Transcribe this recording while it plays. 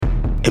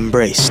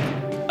embraced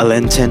a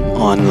Lenten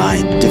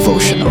online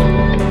devotional.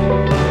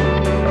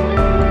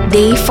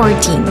 Day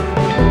 14.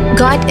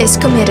 God is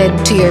committed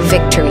to your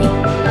victory.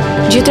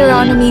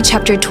 Deuteronomy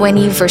chapter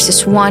 20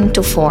 verses 1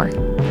 to 4.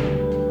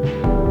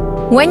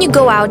 When you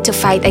go out to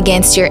fight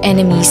against your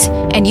enemies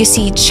and you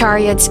see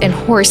chariots and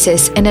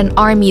horses and an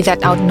army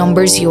that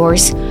outnumbers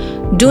yours,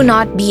 do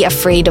not be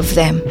afraid of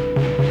them.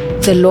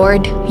 The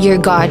Lord, your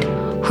God,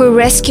 who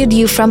rescued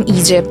you from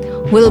Egypt,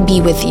 will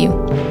be with you.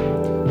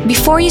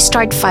 Before you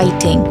start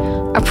fighting,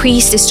 a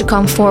priest is to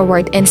come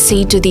forward and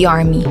say to the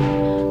army,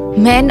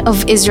 "Men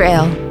of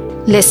Israel,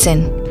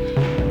 listen.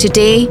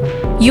 Today,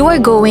 you are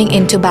going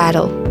into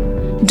battle.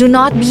 Do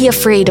not be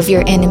afraid of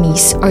your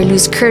enemies or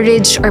lose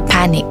courage or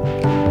panic.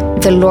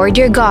 The Lord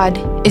your God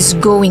is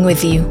going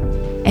with you,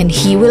 and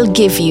He will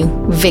give you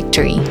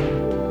victory."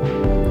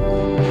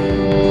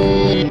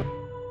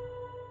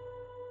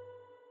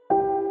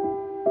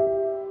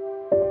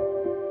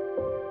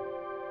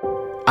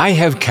 I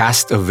have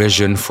cast a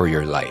vision for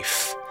your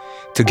life,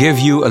 to give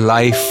you a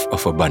life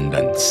of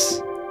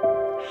abundance.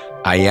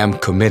 I am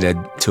committed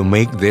to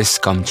make this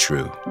come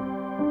true.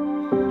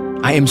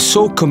 I am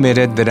so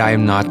committed that I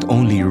am not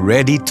only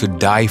ready to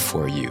die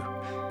for you,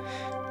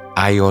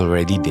 I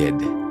already did.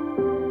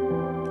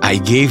 I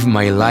gave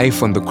my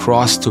life on the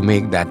cross to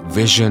make that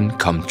vision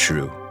come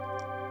true.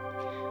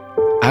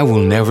 I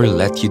will never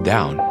let you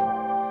down.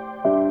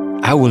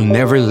 I will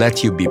never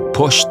let you be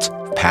pushed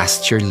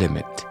past your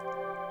limit.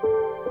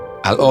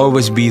 I'll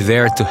always be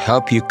there to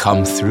help you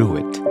come through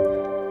it.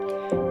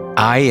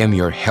 I am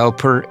your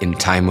helper in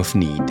time of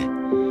need,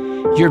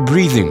 your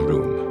breathing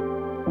room,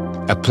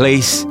 a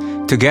place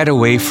to get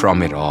away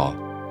from it all.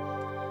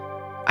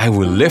 I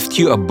will lift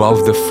you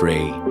above the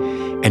fray,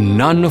 and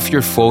none of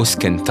your foes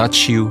can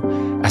touch you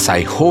as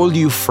I hold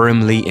you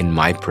firmly in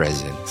my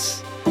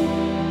presence.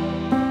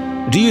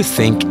 Do you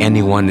think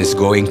anyone is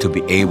going to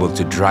be able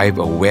to drive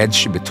a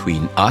wedge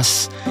between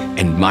us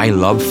and my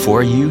love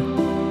for you?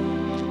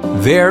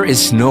 There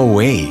is no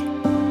way.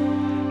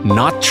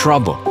 Not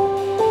trouble,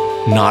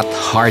 not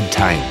hard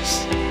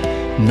times,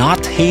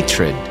 not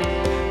hatred,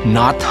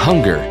 not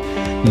hunger,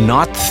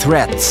 not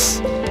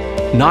threats,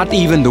 not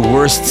even the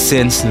worst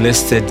sins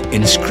listed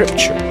in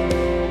Scripture.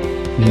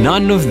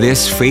 None of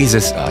this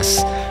phases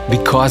us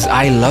because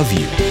I love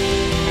you.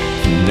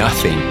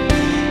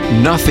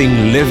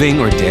 Nothing living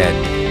or dead,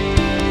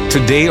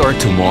 today or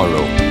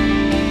tomorrow,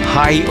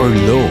 high or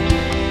low,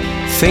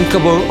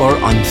 thinkable or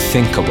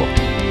unthinkable.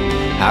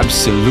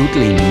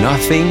 Absolutely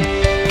nothing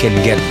can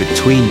get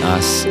between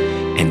us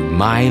and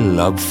my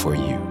love for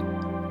you.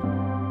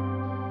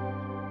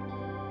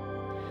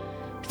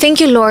 Thank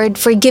you, Lord,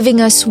 for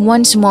giving us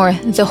once more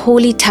the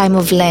holy time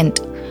of Lent,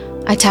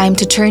 a time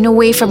to turn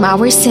away from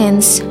our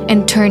sins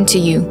and turn to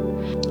you.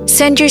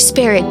 Send your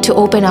Spirit to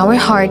open our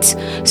hearts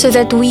so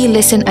that we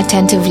listen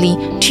attentively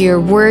to your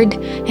word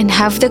and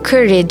have the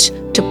courage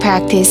to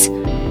practice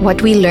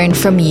what we learn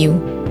from you.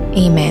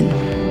 Amen.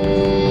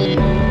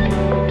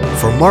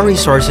 For more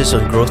resources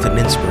on growth and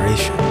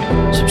inspiration,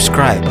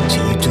 subscribe to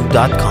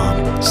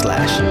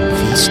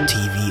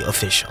youtube.com/FeastTV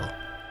Official.